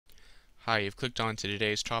Hi, you've clicked on to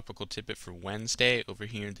today's tropical tidbit for Wednesday. Over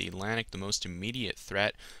here in the Atlantic, the most immediate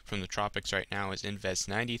threat from the tropics right now is Invest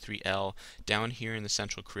 93L down here in the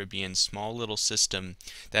Central Caribbean. Small little system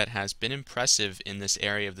that has been impressive in this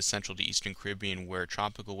area of the Central to Eastern Caribbean where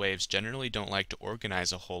tropical waves generally don't like to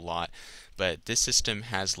organize a whole lot. But this system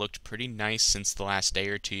has looked pretty nice since the last day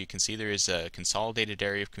or two. You can see there is a consolidated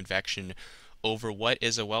area of convection over what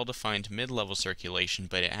is a well-defined mid-level circulation,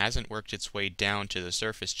 but it hasn't worked its way down to the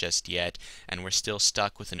surface just yet, and we're still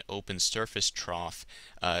stuck with an open surface trough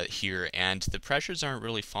here, and the pressures aren't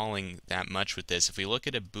really falling that much with this. If we look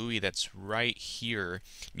at a buoy that's right here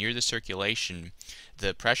near the circulation,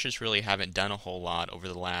 the pressures really haven't done a whole lot over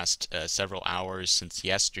the last several hours since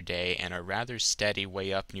yesterday and are rather steady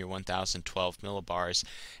way up near 1012 millibars,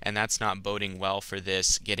 and that's not boding well for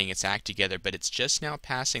this getting its act together, but it's just now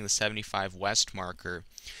passing the 75 west marker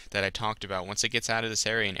that I talked about. Once it gets out of this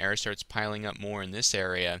area and air starts piling up more in this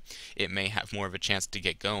area, it may have more of a chance to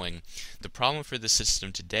get going. The problem for the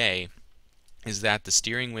system today is that the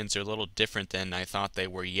steering winds are a little different than I thought they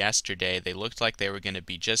were yesterday. They looked like they were going to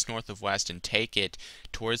be just north of west and take it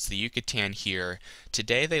towards the Yucatan here.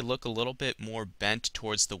 Today they look a little bit more bent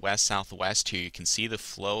towards the west-southwest here. You can see the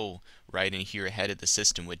flow right in here ahead of the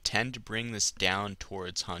system would tend to bring this down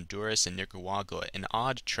towards Honduras and Nicaragua. An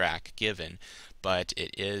odd track given, but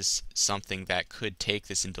it is something that could take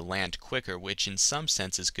this into land quicker, which in some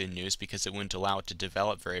sense is good news because it wouldn't allow it to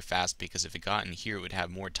develop very fast, because if it got in here it would have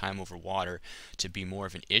more time over water to be more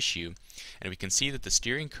of an issue. And we can see that the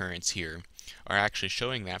steering currents here are actually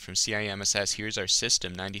showing that from CIMSS. Here's our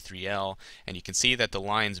system, 93L, and you can see that the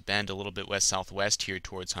lines bend a little bit west-southwest here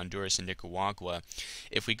towards Honduras and Nicaragua.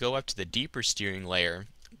 If we go up to the deeper steering layer,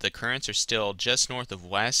 the currents are still just north of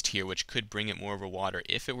west here, which could bring it more over water.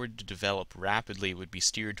 If it were to develop rapidly, it would be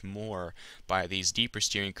steered more by these deeper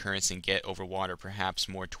steering currents and get over water, perhaps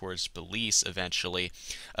more towards Belize eventually.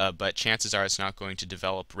 But chances are it's not going to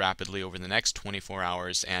develop rapidly over the next 24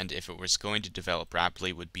 hours, and if it was going to develop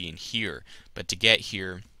rapidly, it would be in here. But to get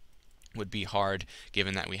here would be hard,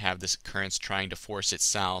 given that we have this currents trying to force it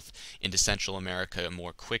south into Central America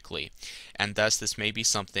more quickly. And thus this may be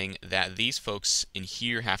something that these folks in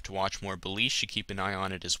here have to watch more. Belize should keep an eye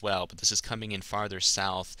on it as well, but this is coming in farther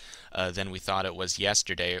south than we thought it was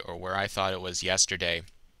yesterday, or where I thought it was yesterday.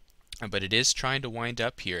 But it is trying to wind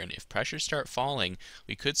up here, and if pressures start falling,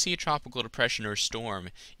 we could see a tropical depression or storm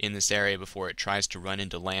in this area before it tries to run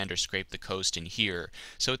into land or scrape the coast in here.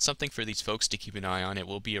 So it's something for these folks to keep an eye on. It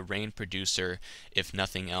will be a rain producer if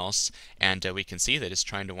nothing else, and we can see that it's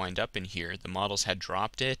trying to wind up in here. The models had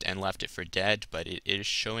dropped it and left it for dead, but it is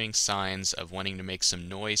showing signs of wanting to make some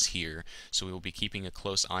noise here, so we will be keeping a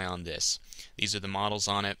close eye on this. These are the models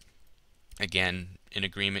on it. Again, in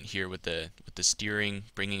agreement here with the steering,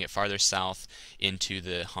 bringing it farther south into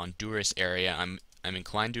the Honduras area. I'm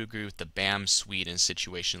inclined to agree with the BAM suite in a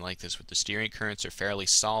situation like this, where the steering currents are fairly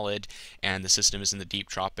solid and the system is in the deep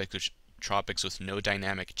tropics with no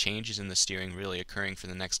dynamic changes in the steering really occurring for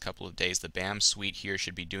the next couple of days. The BAM suite here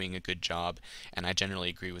should be doing a good job, and I generally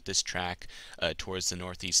agree with this track towards the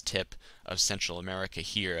northeast tip of Central America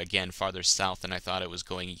here. Again, farther south than I thought it was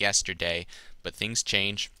going yesterday, but things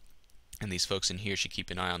change, and these folks in here should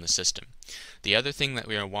keep an eye on the system. The other thing that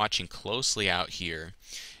we are watching closely out here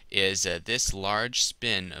is this large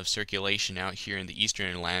spin of circulation out here in the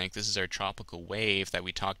eastern Atlantic. This is our tropical wave that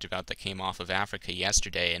we talked about that came off of Africa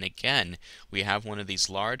yesterday. And again, we have one of these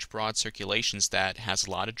large broad circulations that has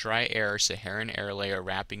a lot of dry air, Saharan air layer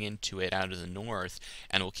wrapping into it out of the north,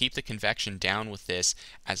 and will keep the convection down with this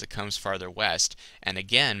as it comes farther west. And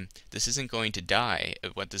again, this isn't going to die.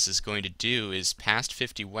 What this is going to do is past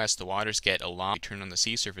 50 west, the waters get a lot, turn on the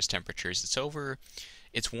sea surface temperatures.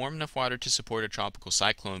 It's warm enough water to support a tropical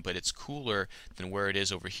cyclone, but it's cooler than where it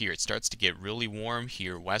is over here. It starts to get really warm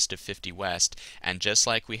here west of 50 west, and just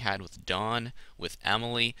like we had with Dawn, with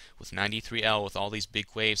Emily, with 93L, with all these big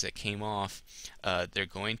waves that came off, they're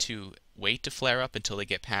going to wait to flare up until they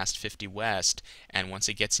get past 50 west, and once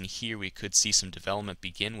it gets in here, we could see some development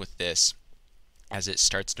begin with this as it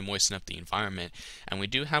starts to moisten up the environment. And we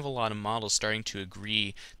do have a lot of models starting to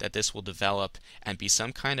agree that this will develop and be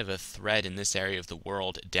some kind of a threat in this area of the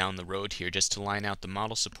world down the road here. Just to line out the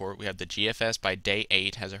model support, we have the GFS by day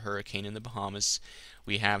 8 has a hurricane in the Bahamas.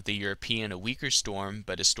 We have the European, a weaker storm,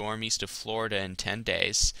 but a storm east of Florida in 10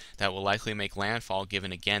 days that will likely make landfall,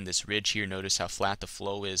 given again this ridge here. Notice how flat the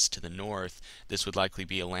flow is to the north. This would likely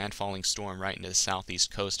be a landfalling storm right into the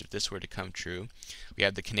southeast coast if this were to come true. We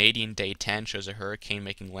have the Canadian day 10, shows a hurricane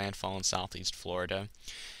making landfall in southeast Florida.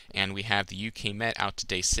 And we have the UK Met out to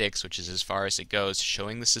day 6, which is as far as it goes,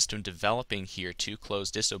 showing the system developing here, 2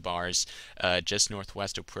 closed isobars just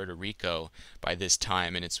northwest of Puerto Rico by this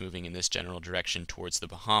time, and it's moving in this general direction towards the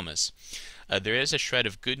Bahamas. There is a shred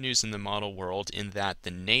of good news in the model world in that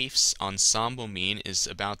the NAIFS ensemble mean is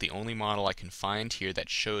about the only model I can find here that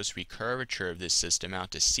shows recurvature of this system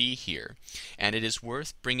out to sea here. And it is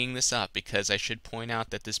worth bringing this up because I should point out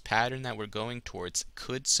that this pattern that we're going towards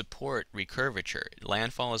could support recurvature.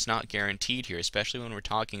 Landfall is not guaranteed here, especially when we're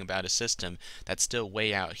talking about a system that's still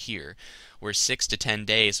way out here. We're 6 to 10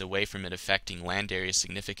 days away from it affecting land areas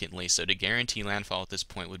significantly, so to guarantee landfall at this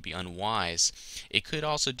point would be unwise. It could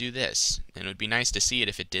also do this, and it would be nice to see it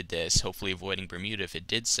if it did this, hopefully avoiding Bermuda if it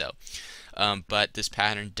did so. But this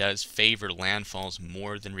pattern does favor landfalls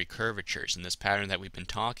more than recurvatures, and this pattern that we've been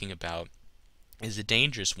talking about is a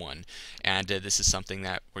dangerous one, and this is something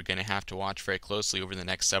that we're going to have to watch very closely over the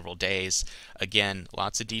next several days. Again,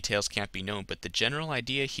 lots of details can't be known, but the general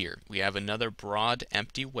idea here, we have another broad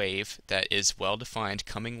empty wave that is well defined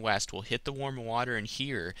coming west, will hit the warm water in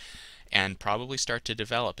here and probably start to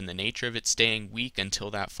develop, and the nature of it staying weak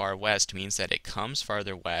until that far west means that it comes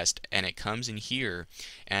farther west and it comes in here,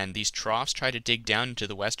 and these troughs try to dig down into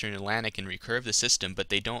the western Atlantic and recurve the system, but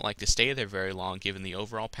they don't like to stay there very long given the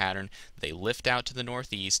overall pattern. They lift out to the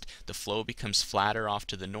northeast, the flow becomes flatter off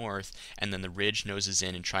to the north, and then the ridge noses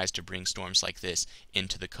in and tries to bring storms like this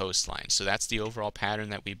into the coastline. So that's the overall pattern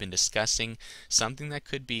that we've been discussing, something that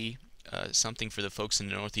could be something for the folks in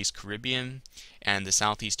the Northeast Caribbean and the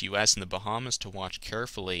Southeast U.S. and the Bahamas to watch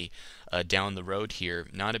carefully down the road here.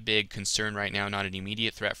 Not a big concern right now, not an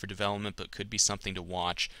immediate threat for development, but could be something to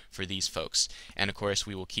watch for these folks. And of course,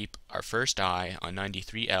 we will keep our first eye on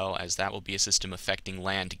 93L, as that will be a system affecting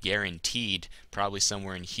land guaranteed, probably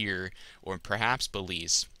somewhere in here or perhaps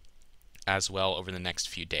Belize as well over the next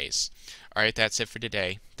few days. Alright, that's it for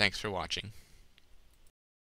today. Thanks for watching.